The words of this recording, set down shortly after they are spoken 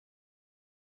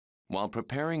While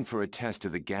preparing for a test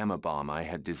of the gamma bomb I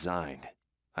had designed,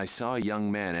 I saw a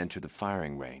young man enter the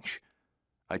firing range.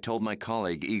 I told my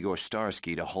colleague Igor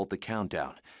Starsky to halt the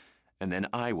countdown, and then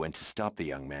I went to stop the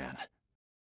young man.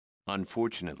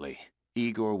 Unfortunately,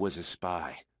 Igor was a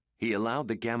spy. He allowed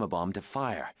the gamma bomb to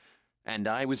fire, and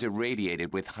I was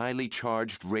irradiated with highly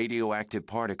charged radioactive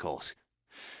particles.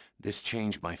 This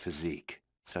changed my physique,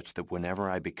 such that whenever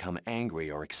I become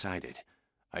angry or excited,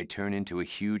 I turn into a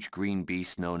huge green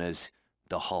beast known as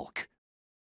the Hulk.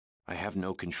 I have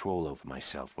no control over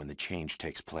myself when the change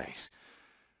takes place,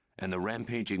 and the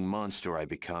rampaging monster I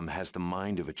become has the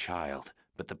mind of a child,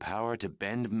 but the power to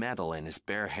bend metal in his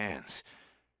bare hands.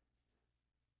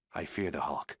 I fear the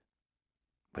Hulk,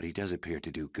 but he does appear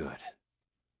to do good.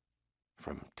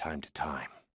 From time to time.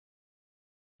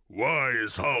 Why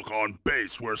is Hulk on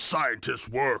base where scientists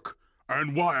work?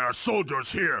 And why are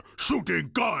soldiers here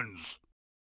shooting guns?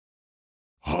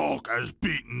 Hulk has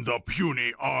beaten the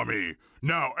puny army.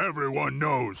 Now everyone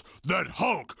knows that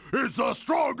Hulk is the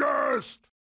strongest!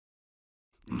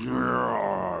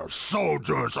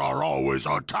 Soldiers are always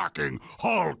attacking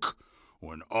Hulk,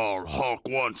 when all Hulk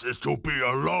wants is to be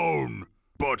alone.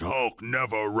 But Hulk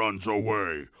never runs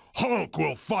away. Hulk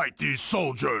will fight these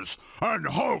soldiers, and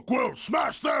Hulk will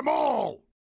smash them all!